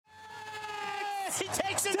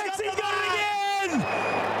Texans got it again!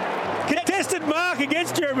 Contested mark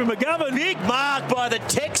against Jeremy McGovern. Big mark by the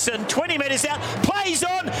Texan, 20 metres out, plays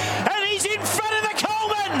on, and he's in front of the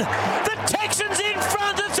Coleman! The Texan's in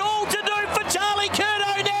front, it's all to do for Charlie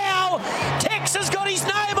Curnow now! Tex has got his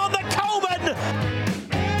name on the Coleman!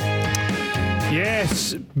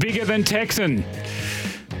 Yes, bigger than Texan.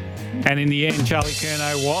 And in the end, Charlie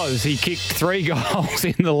Curnow was. He kicked 3 goals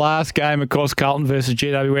in the last game, of course, Carlton versus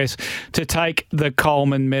GWS, to take the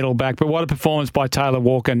Coleman medal back. But what a performance by Taylor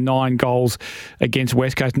Walker, 9 goals against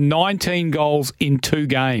West Coast. 19 goals in 2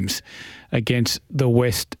 games against the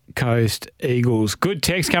West Coast Eagles. Good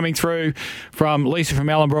text coming through from Lisa from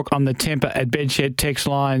Ellenbrook on the Temper at Bedshed text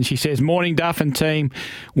line. She says, "Morning, Duff and team.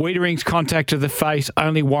 Wiedering's contact to the face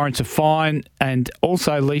only warrants a fine." And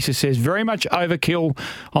also Lisa says, "Very much overkill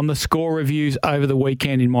on the score reviews over the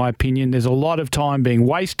weekend, in my opinion. There's a lot of time being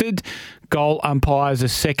wasted. Goal umpires are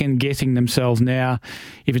second-guessing themselves now.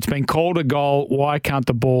 If it's been called a goal, why can't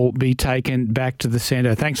the ball be taken back to the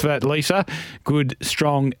centre?" Thanks for that, Lisa. Good,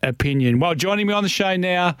 strong opinion. Well, joining me on the show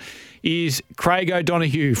now is Craig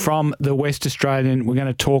O'Donoghue from the West Australian. We're going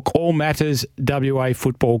to talk all matters WA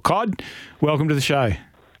football. Cod, welcome to the show.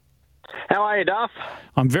 How are you, Duff?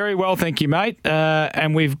 I'm very well, thank you, mate.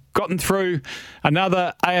 And we've gotten through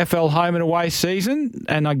another AFL home and away season,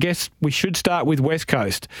 and I guess we should start with West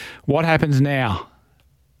Coast. What happens now?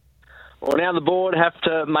 Well, now the board have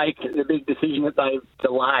to make the big decision that they've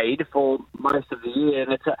delayed for most of the year,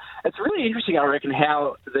 and it's really interesting, I reckon,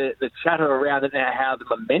 how the chatter around it now, how the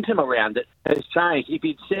momentum around it has changed. If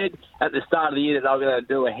you'd said at the start of the year that they were going to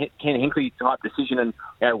do a Ken Hinkley type decision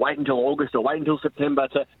and wait until August or wait until September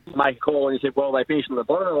to make a call, and you said, well, they finished on the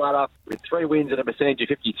bottom of the ladder with 3 wins at a percentage of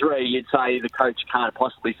 53, you'd say the coach can't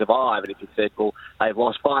possibly survive. And if you said, well, they've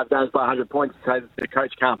lost 5 games by 100 points, you'd say that the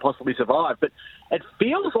coach can't possibly survive. But it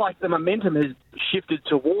feels like the momentum has shifted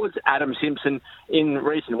towards Adam Simpson in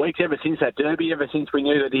recent weeks, ever since that derby, ever since we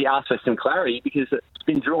knew that he asked for some clarity, because it's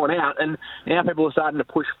been drawn out, and now people are starting to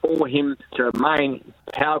push for him to remain.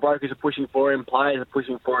 Power brokers are pushing for him, players are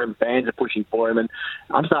pushing for him, fans are pushing for him, and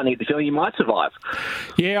I'm starting to get the feeling he might survive.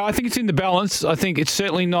 Yeah, I think it's in the balance. I think it's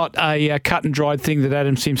certainly not a cut and dried thing that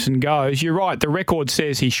Adam Simpson goes. You're right, the record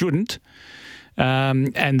says he shouldn't.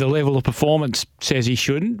 And the level of performance says he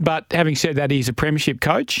shouldn't. But having said that, he's a premiership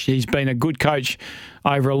coach. He's been a good coach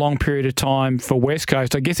over a long period of time for West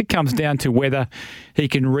Coast. I guess it comes down to whether he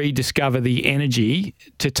can rediscover the energy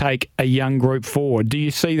to take a young group forward. Do you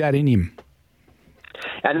see that in him?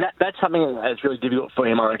 And that's something that's really difficult for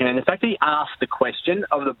him, I reckon. And the fact that he asked the question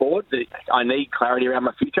of the board, that I need clarity around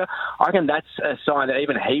my future, I reckon that's a sign that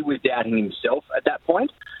even he was doubting himself at that point.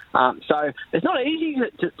 So it's not easy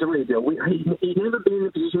to rebuild. He's never been in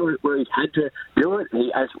a position where he's had to do it.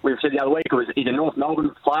 As we've said the other week, he's a North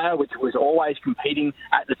Melbourne player, which was always competing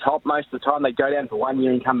at the top. Most of the time they go down for 1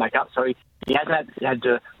 year and come back up. So he hasn't had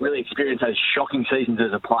to really experience those shocking seasons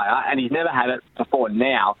as a player, and he's never had it before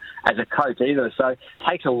now as a coach either. So it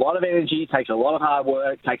takes a lot of energy, takes a lot of hard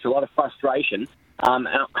work, takes a lot of frustration. And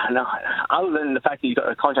other than the fact that he's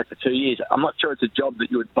got a contract for 2 years, I'm not sure it's a job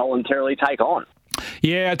that you would voluntarily take on.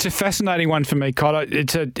 Yeah, it's a fascinating one for me, Cotto.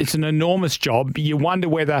 It's an enormous job. You wonder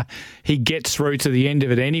whether he gets through to the end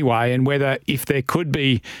of it anyway, and whether if there could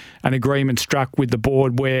be an agreement struck with the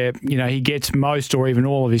board where he gets most or even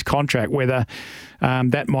all of his contract, whether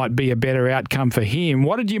that might be a better outcome for him.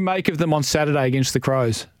 What did you make of them on Saturday against the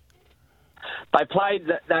Crows? They played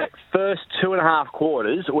that first 2.5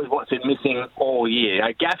 quarters with what's been missing all year.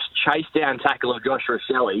 Gaff's chase down tackle of Josh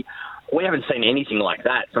Rosselli. We haven't seen anything like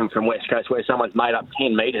that from West Coast, where someone's made up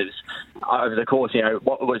 10 metres over the course,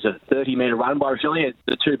 what was a 30-metre run by Rosselli,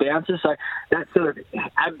 the 2 bounces. So that sort of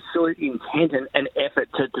absolute intent and effort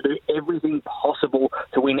to do everything possible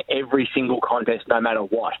to win every single contest, no matter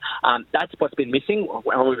what. That's what's been missing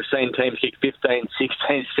when we've seen teams kick 15,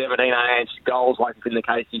 16, 17 unanswered goals, like it's been the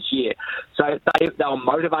case this year. So they were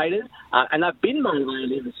motivated, and they've been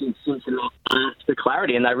motivated ever since Simpson asked for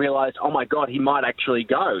clarity, and they realised, oh my God, he might actually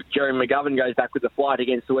go. Jeremy McGovern goes back with the flight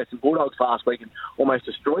against the Western Bulldogs last week and almost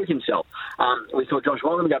destroys himself. We saw Josh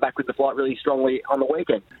Wellham go back with the flight really strongly on the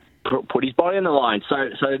weekend, put his body on the line.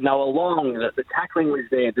 So Noah Long, the tackling was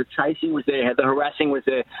there, the chasing was there, the harassing was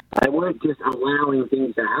there. They weren't just allowing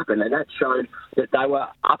things to happen, and that showed that they were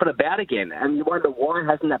up and about again. And you wonder, why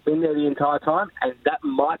hasn't that been there the entire time? And that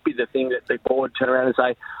might be the thing that the board turn around and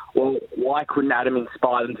say, well, why couldn't Adam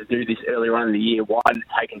inspire them to do this earlier on in the year? Why did it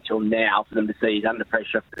take until now for them to see he's under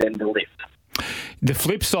pressure for them to lift? The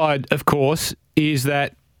flip side, of course, is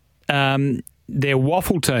that their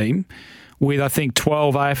waffle team, with I think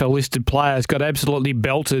 12 AFL listed players, got absolutely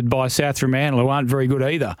belted by South Fremantle, who aren't very good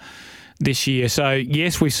either. this year. So,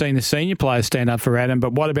 yes, we've seen the senior players stand up for Adam,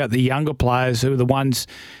 but what about the younger players who are the ones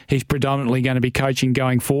he's predominantly going to be coaching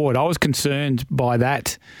going forward? I was concerned by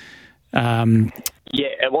that. Yeah,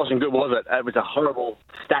 it wasn't good, was it? It was a horrible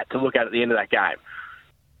stat to look at the end of that game.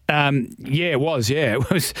 Yeah, it was. Yeah, it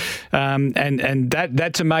was, and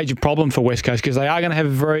that's a major problem for West Coast because they are going to have a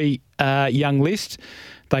very young list.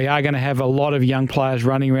 They are going to have a lot of young players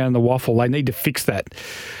running around the waffle. They need to fix that.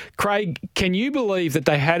 Craig, can you believe that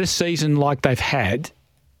they had a season like they've had,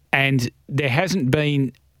 and there hasn't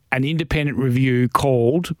been an independent review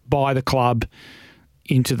called by the club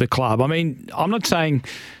into the club? I mean, I'm not saying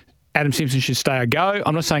Adam Simpson should stay or go.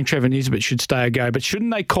 I'm not saying Trevor Nisbet should stay or go, but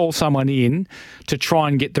shouldn't they call someone in to try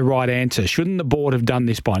and get the right answer? Shouldn't the board have done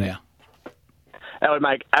this by now? That would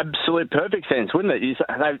make absolute perfect sense, wouldn't it?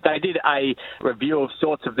 They did a review of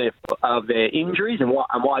sorts of their injuries and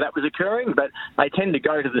why that was occurring, but they tend to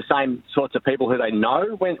go to the same sorts of people who they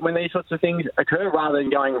know when these sorts of things occur, rather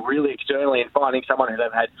than going really externally and finding someone who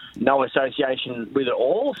they've had no association with at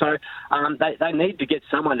all. So they need to get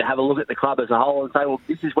someone to have a look at the club as a whole and say, well,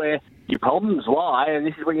 this is where your problems lie, and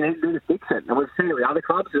this is what you need to do to fix it. And we've seen it with other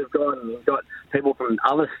clubs who have gone and got people from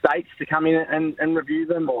other states to come in and review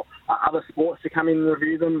them, or other sports to come in and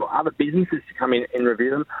review them, or other businesses to come in and review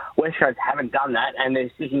them. West Coast haven't done that, and they're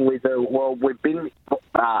sticking with we've been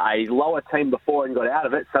a lower team before and got out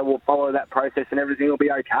of it, so we'll follow that process and everything will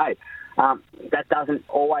be okay. That doesn't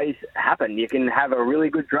always happen. You can have a really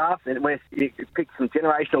good draft and where you pick some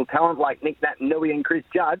generational talent like Nick Naitanui and Chris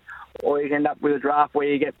Judd, or you can end up with a draft where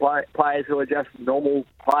you get players who are just normal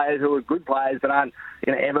players who are good players but aren't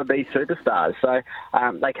going to ever be superstars. So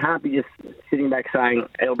they can't be just sitting back saying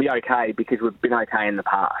it'll be okay because we've been okay in the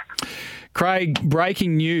past. Craig,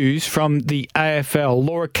 breaking news from the AFL.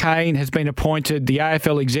 Laura Kane has been appointed the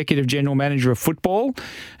AFL Executive General Manager of Football,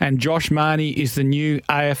 and Josh Marnie is the new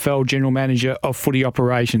AFL General Manager of Footy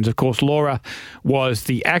Operations. Of course, Laura was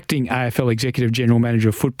the acting AFL Executive General Manager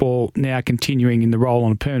of Football, now continuing in the role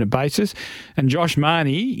on a permanent basis. And Josh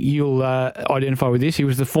Marnie, you'll identify with this, he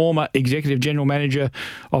was the former Executive General Manager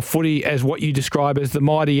of Footy as what you describe as the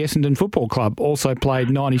mighty Essendon Football Club. Also played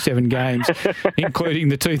 97 games, including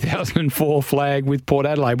the 2004 flag with Port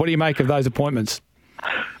Adelaide. What do you make of those appointments?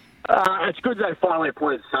 It's good they finally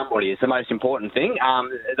appointed somebody. It's the most important thing.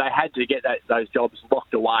 They had to get those jobs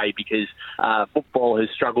locked away because football has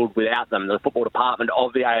struggled without them. The football department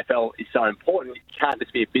of the AFL is so important. It can't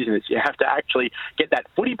just be a business. You have to actually get that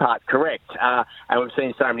footy part correct. And we've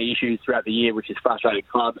seen so many issues throughout the year, which has frustrated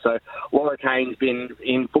clubs. So Laura Kane's been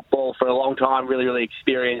in football for a long time, really, really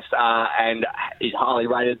experienced, and is highly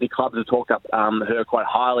rated. The clubs have talked up her quite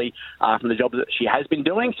highly from the job that she has been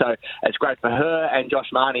doing. So it's great for her. And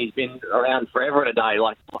Josh Marnie's been around forever and a day,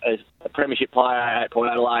 like as a premiership player at Port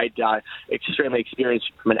Adelaide, extremely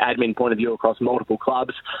experienced from an admin point of view across multiple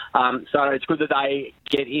clubs. So it's good that they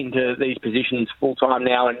get into these positions full-time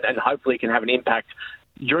now and hopefully can have an impact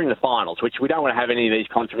during the finals, which we don't want to have any of these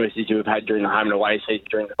controversies we've had during the home and away season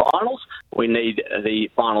during the finals. We need the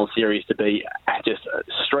final series to be just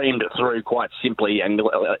streamed through quite simply and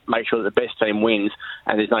make sure that the best team wins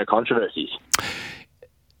and there's no controversies.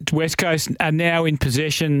 West Coast are now in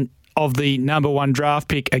possession of the number one draft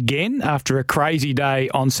pick again after a crazy day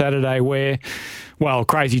on Saturday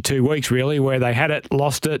crazy 2 weeks really, where they had it,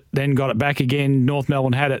 lost it, then got it back again. North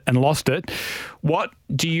Melbourne had it and lost it. What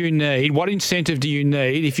do you need? What incentive do you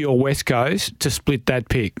need if you're West Coast to split that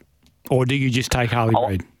pick? Or do you just take Harley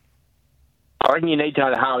Reid? I reckon you need to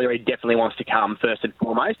know that Harley Reid definitely wants to come first and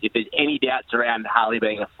foremost. If there's any doubts around Harley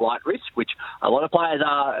being a flight risk, which a lot of players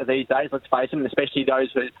are these days, let's face them, especially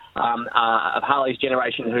those who are of Harley's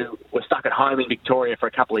generation who were stuck at home in Victoria for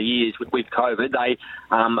a couple of years with COVID, they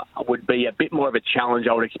would be a bit more of a challenge,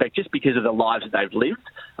 I would expect, just because of the lives that they've lived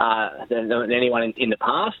than anyone in the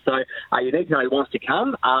past. So you need to know he wants to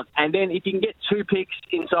come. And then if you can get 2 picks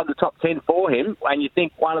inside the top 10 for him, and you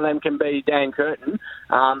think one of them can be Dan Curtin,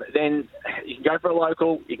 then you can go for a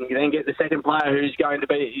local. You can then get the second player who's going to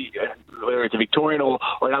be, whether it's a Victorian or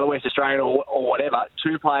another West Australian or whatever.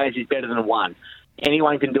 2 players is better than 1.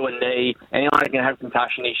 Anyone can do a knee. Anyone can have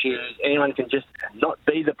concussion issues. Anyone can just not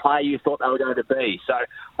be the player you thought they were going to be. So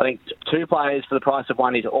I think 2 players for the price of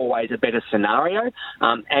 1 is always a better scenario.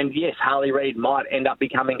 And yes, Harley Reid might end up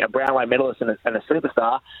becoming a Brownlow medalist and a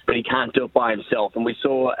superstar, but he can't do it by himself. And we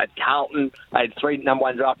saw at Carlton, they had 3 number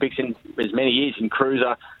 1 draft picks in as many years in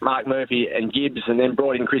Cruiser, Mark Murphy and Gibbs, and then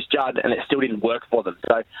brought in Chris Judd, and it still didn't work for them.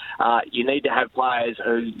 So you need to have players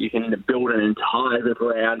who you can build an entire group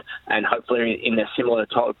around, and hopefully in a similar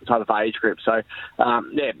type of age group. So,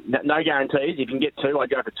 no guarantees. If you can get 2, I'd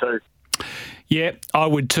go for 2. Yeah, I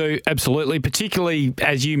would too, absolutely, particularly,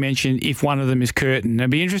 as you mentioned, if one of them is Curtin. It'd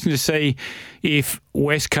be interesting to see if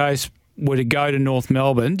West Coast were to go to North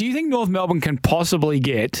Melbourne. Do you think North Melbourne can possibly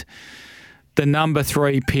get the number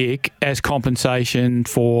 3 pick as compensation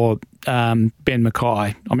for Ben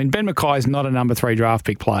McKay? I mean, Ben McKay is not a number 3 draft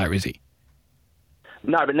pick player, is he?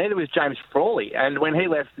 No, but neither was James Frawley. And when he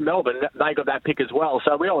left Melbourne, they got that pick as well.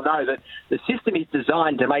 So we all know that the system is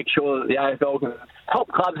designed to make sure that the AFL can help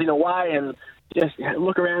clubs in a way and just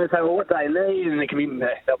look around and say, well, what they need, and it can be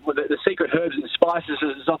the secret herbs and spices,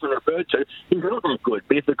 as it's often referred to. He's not that good.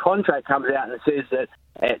 But if the contract comes out and says that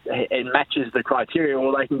it matches the criteria,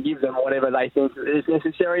 well, they can give them whatever they think is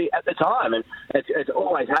necessary at the time. And it's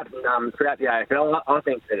always happened throughout the AFL. I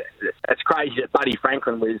think that it's crazy that Buddy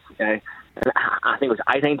Franklin was, I think it was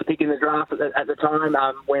 18th pick in the draft at the time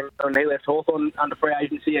when he left Hawthorn under free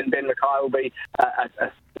agency, and Ben McKay will be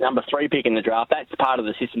a number 3 pick in the draft. That's part of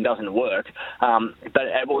the system doesn't work. But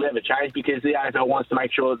it will never change because the AFL wants to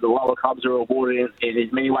make sure that the lower clubs are rewarded in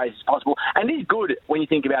as many ways as possible. And it is good when you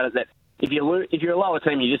think about it that if you're a lower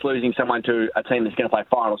team, you're just losing someone to a team that's going to play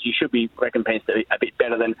finals. You should be recompensed a bit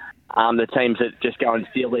better than the teams that just go and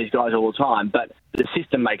steal these guys all the time. But the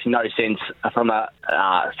system makes no sense from a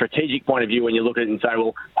strategic point of view when you look at it and say,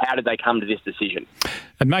 well, how did they come to this decision?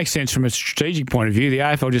 It makes sense from a strategic point of view. The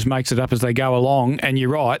AFL just makes it up as they go along, and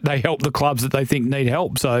you're right, they help the clubs that they think need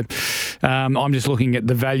help. So I'm just looking at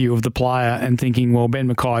the value of the player and thinking, well,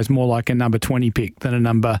 Ben McKay is more like a number 20 pick than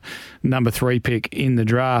a number 3 pick in the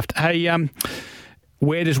draft. Hey,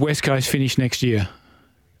 where does West Coast finish next year?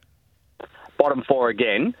 Bottom 4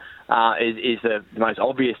 again. Is the most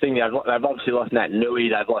obvious thing. They've obviously lost Nat Nui,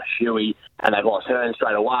 they've lost Shuey, and they've lost Hearn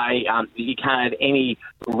straight away. You can't have any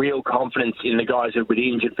real confidence in the guys who've been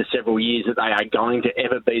injured for several years that they are going to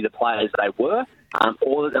ever be the players they were,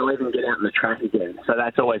 or that they'll even get out in the track again. So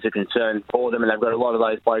that's always a concern for them, and they've got a lot of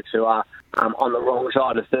those blokes who are on the wrong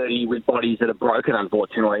side of 30 with bodies that are broken,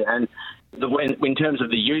 unfortunately. And in terms of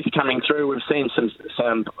the youth coming through, we've seen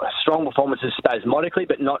some strong performances spasmodically,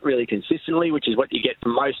 but not really consistently, which is what you get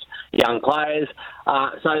from most young players.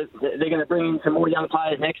 So they're going to bring in some more young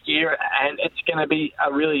players next year, and it's going to be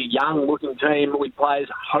a really young-looking team with players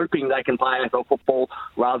hoping they can play AFL football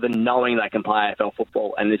rather than knowing they can play AFL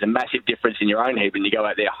football. And there's a massive difference in your own head when you go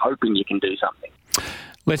out there hoping you can do something.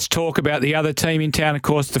 Let's talk about the other team in town, of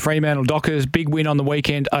course, the Fremantle Dockers. Big win on the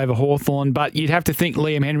weekend over Hawthorn, but you'd have to think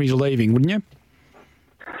Liam Henry's leaving, wouldn't you?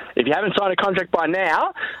 If you haven't signed a contract by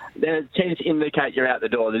now, then it tends to indicate you're out the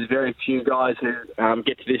door. There's very few guys who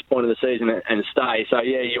get to this point of the season and stay. So,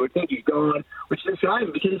 yeah, you would think he's gone, which is a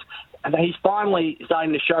shame because he's finally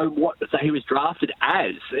starting to show what he was drafted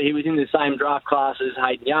as. He was in the same draft class as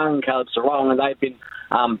Hayden Young, Caleb Sarong, and they've been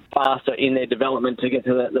faster in their development to get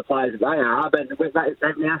to the players that they are. But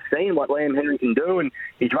they've now seen what Liam Henry can do, and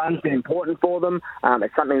his run's been important for them.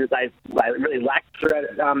 It's something that they really lacked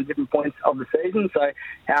throughout different points of the season. So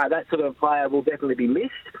that sort of player will definitely be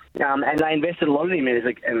missed. And they invested a lot in him as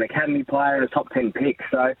an academy player and a top 10 pick.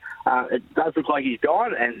 So it does look like he's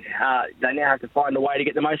gone, and they now have to find a way to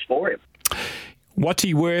get the most for him. What's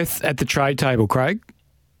he worth at the trade table, Craig?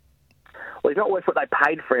 Well, he's not worth what they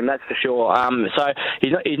paid for him, that's for sure. So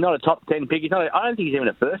he's not a top 10 pick. I don't think he's even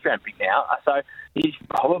a first-round pick now. So he's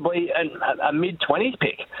probably a mid-20s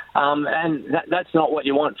pick. And that's not what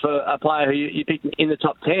you want for a player who you pick in the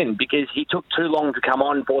top 10 because he took too long to come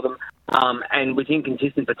on for them and was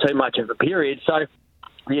inconsistent for too much of a period. So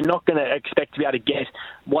you're not going to expect to be able to get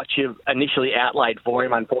what you've initially outlaid for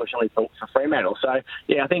him, unfortunately, for Fremantle. So,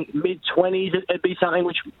 yeah, I think mid-20s it'd be something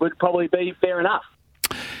which would probably be fair enough.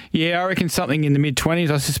 Yeah, I reckon something in the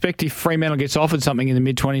mid-20s. I suspect if Fremantle gets offered something in the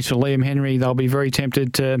mid-20s for Liam Henry, they'll be very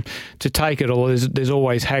tempted to take it. Or there's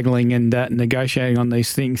always haggling and negotiating on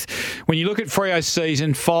these things. When you look at Freo's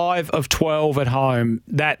season, 5 of 12 at home,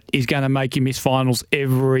 that is going to make you miss finals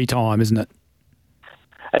every time, isn't it?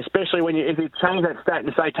 Especially if you change that stat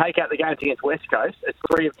and say take out the games against West Coast, it's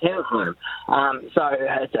 3 of 10 at home.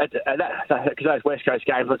 Because those West Coast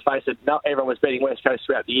games, let's face it, not everyone was beating West Coast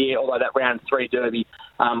throughout the year, although that round 3 derby,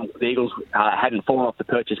 the Eagles hadn't fallen off the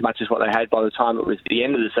perch as much as what they had by the time it was the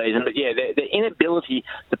end of the season. But yeah, their inability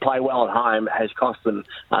to play well at home has cost them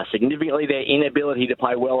significantly. Their inability to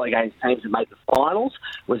play well against teams that make the finals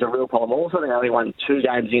was a real problem. Also, they only won 2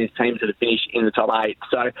 games against teams that have finished in the top 8.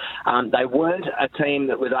 So they weren't a team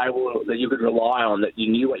that you could rely on, that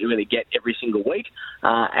you knew what you were going to get every single week,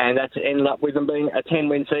 and that's ended up with them being a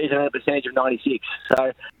 10-win season and a percentage of 96.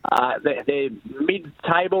 So they're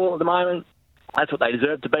mid-table at the moment, That's what they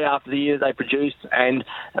deserved to be after the year they produced, and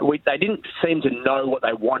they didn't seem to know what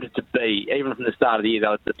they wanted to be, even from the start of the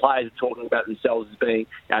year. The players were talking about themselves as being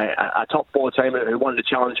a top 4 team who wanted to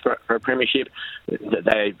challenge for a premiership.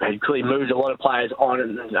 They had clearly moved a lot of players on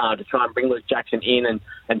to try and bring Luke Jackson in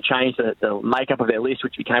and change the makeup of their list,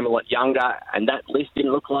 which became a lot younger, and that list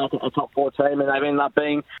didn't look like a top 4 team, and they've ended up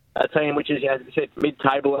being a team which is, as we said,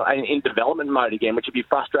 mid-table and in development mode again, which would be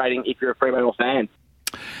frustrating if you're a Fremantle fan.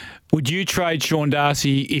 Would you trade Sean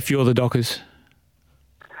Darcy if you're the Dockers?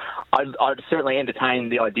 I'd certainly entertain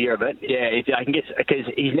the idea of it. Yeah, if I can get, because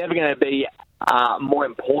he's never going to be more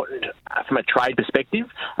important from a trade perspective.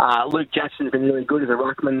 Luke Jackson's been really good as a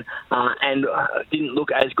ruckman and didn't look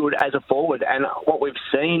as good as a forward. And what we've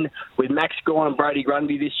seen with Max Gawn and Brodie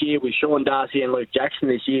Grundy this year, with Sean Darcy and Luke Jackson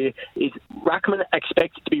this year, is ruckmen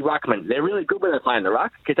expected to be ruckmen. They're really good when they're playing the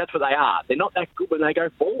ruck, because that's what they are. They're not that good when they go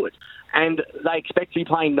forward. And they expect to be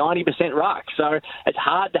playing 90% ruck. So it's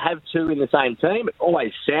hard to have 2 in the same team. It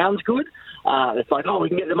always sounds good. It's like, we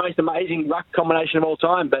can get the most amazing ruck combination of all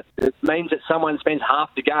time, but it means that someone spends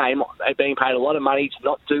half the game being paid a lot of money to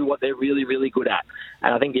not do what they're really, really good at.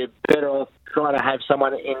 And I think you're better off trying to have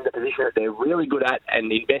someone in the position that they're really good at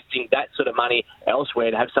and investing that sort of money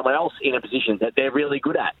elsewhere to have someone else in a position that they're really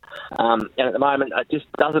good at. And at the moment, it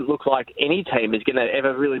just doesn't look like any team is going to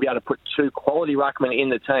ever really be able to put 2 quality ruckmen in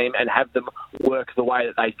the team and have them work the way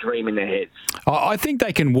that they dream in their heads. I think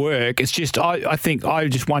they can work. It's just I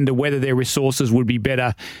just wonder whether their resources would be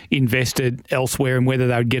better invested elsewhere and whether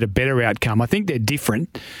they would get a better outcome. I think they're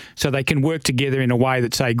different, so they can work together in a way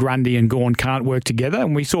that, say, Grundy and Gawn can't work together.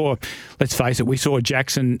 And we saw, let's face it, we saw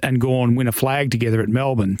Jackson and Gawn win a flag together at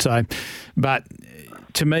Melbourne. So, but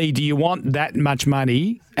to me, do you want that much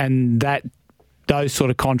money and those sort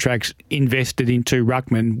of contracts invested into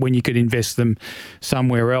ruckman when you could invest them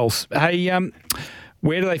somewhere else? Hey,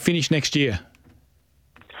 where do they finish next year?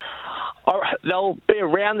 They'll be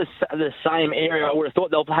around the same area. I would have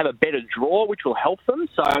thought they'll have a better draw, which will help them.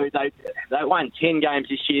 So they won 10 games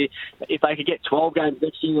this year. If they could get 12 games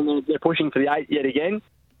next year, then they're pushing for the 8 yet again.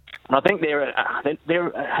 And I think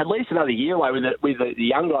they're at least another year away with the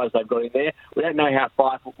young guys they've got in there. We don't know how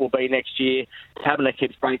Fife will be next year. Taberner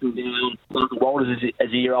keeps breaking down. Michael Walters is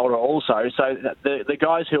a year older also. So the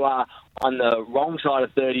guys who are on the wrong side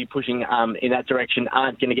of 30 pushing in that direction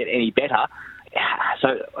aren't going to get any better. So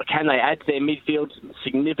can they add to their midfield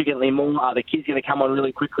significantly more? Are the kids going to come on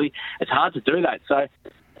really quickly? It's hard to do that. So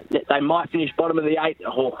they might finish bottom of the 8,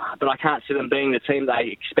 but I can't see them being the team they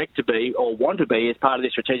expect to be or want to be as part of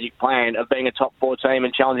their strategic plan of being a top 4 team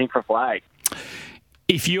and challenging for a flag.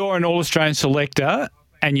 If you're an All-Australian selector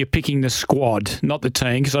and you're picking the squad, not the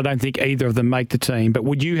team, because I don't think either of them make the team, but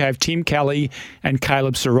would you have Tim Kelly and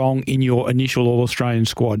Caleb Serong in your initial All-Australian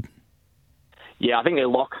squad? Yeah, I think they're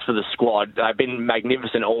locks for the squad. They've been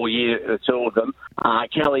magnificent all year, the 2 of them.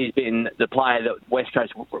 Kelly's been the player that West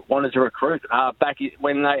Coast wanted to recruit back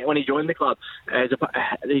when he joined the club.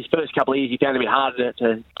 These first couple of years, he found it a bit harder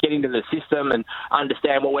to get into the system and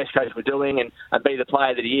understand what West Coast were doing and be the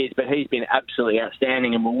player that he is. But he's been absolutely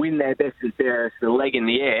outstanding and will win their best and fairest with a leg in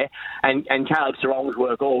the air. And Caleb Serong's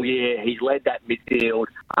work all year, he's led that midfield.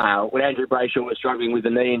 When Andrew Brayshaw was struggling with the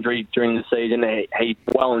knee injury during the season, he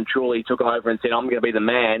well and truly took over and said, I'm going to be the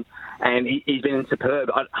man, and he's been superb.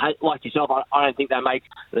 Like yourself, I don't think they make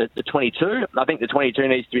the 22. I think the 22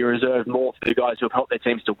 needs to be reserved more for the guys who have helped their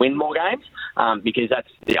teams to win more games, because that's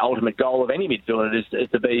the ultimate goal of any midfielder, is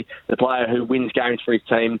to be the player who wins games for his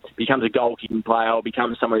team, becomes a goal-kicking player, or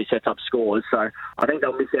becomes someone who sets up scores. So I think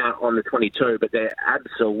they'll miss out on the 22, but they're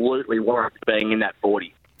absolutely warranted being in that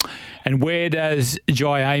 40. And where does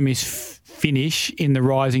Jai Amiss finish in the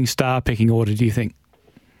rising star pecking order, do you think?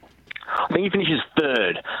 I think he finishes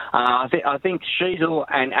 3rd. I think Sheasel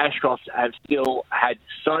and Ashcroft have still had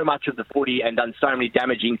so much of the footy and done so many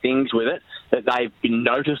damaging things with it that they've been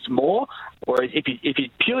noticed more. Whereas if you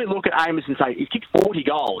purely look at Amiss and say, he's kicked 40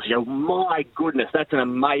 goals, my goodness, that's an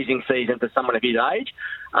amazing season for someone of his age.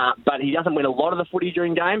 But he doesn't win a lot of the footy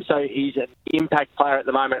during games, so he's an impact player at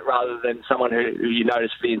the moment rather than someone who you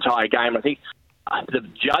notice for the entire game. I think the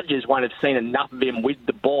judges won't have seen enough of him with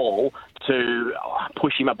the ball to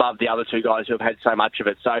push him above the other 2 guys who have had so much of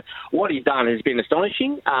it. So what he's done has been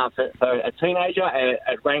astonishing for a teenager.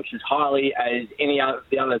 It ranks as highly as any of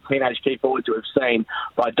the other teenage key forwards who have seen,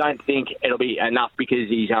 but I don't think it'll be enough because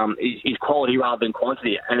he's quality rather than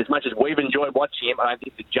quantity. And as much as we've enjoyed watching him, I don't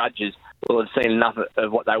think the judges will have seen enough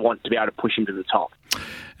of what they want to be able to push him to the top.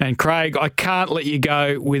 And Craig, I can't let you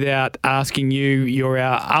go without asking you, you're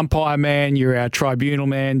our umpire man, you're our tribunal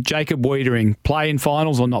man, Jacob Wiedering, play in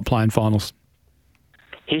finals or not play in finals?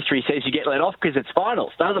 history says you get let off because it's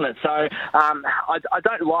finals, doesn't it? So I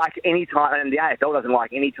don't like any time, and the AFL doesn't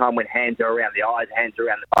like any time when hands are around the eyes, hands are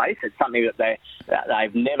around the face. It's something that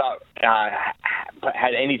they've never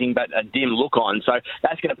had anything but a dim look on. So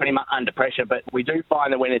that's going to put him under pressure. But we do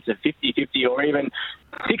find that when it's a 50-50 or even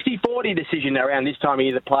 60-40 decision around this time of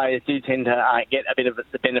year, the players do tend to get a bit of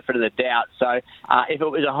the benefit of the doubt. So if it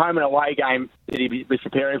was a home and away game that he was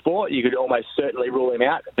preparing for, you could almost certainly rule him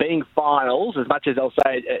out. Being finals, as much as they'll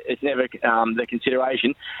say it's never the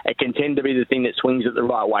consideration, it can tend to be the thing that swings it the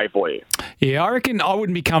right way for you. Yeah, I reckon I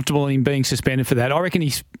wouldn't be comfortable in him being suspended for that. I reckon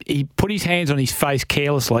he put his hands on his face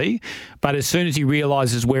carelessly, but as soon as he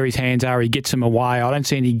realises where his hands are, he gets them away. I don't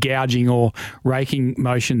see any gouging or raking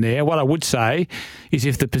motion there. What I would say is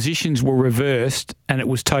if the positions were reversed and it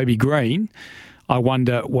was Toby Green, I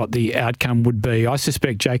wonder what the outcome would be. I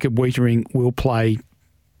suspect Jacob Wiedering will play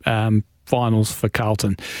finals for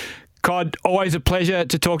Carlton. Cod, always a pleasure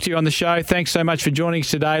to talk to you on the show. Thanks so much for joining us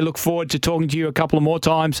today. Look forward to talking to you a couple of more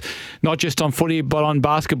times, not just on footy, but on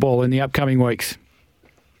basketball in the upcoming weeks.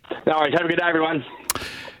 No worries. Have a good day, everyone.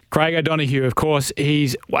 Craig O'Donoghue, of course,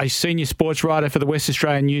 he's a senior sports writer for the West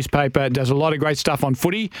Australian newspaper, does a lot of great stuff on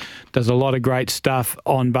footy, does a lot of great stuff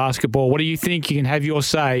on basketball. What do you think? You can have your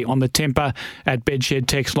say on the Temper at Bedshed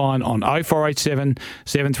text line on 0487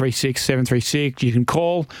 736 736. You can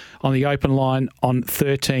call on the open line on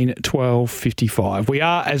 13 12 55. We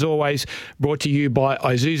are, as always, brought to you by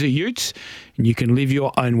Isuzu Utes, and you can live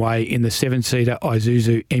your own way in the 7-seater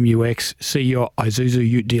Isuzu MUX. See your Isuzu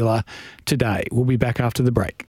Ute dealer today. We'll be back after the break.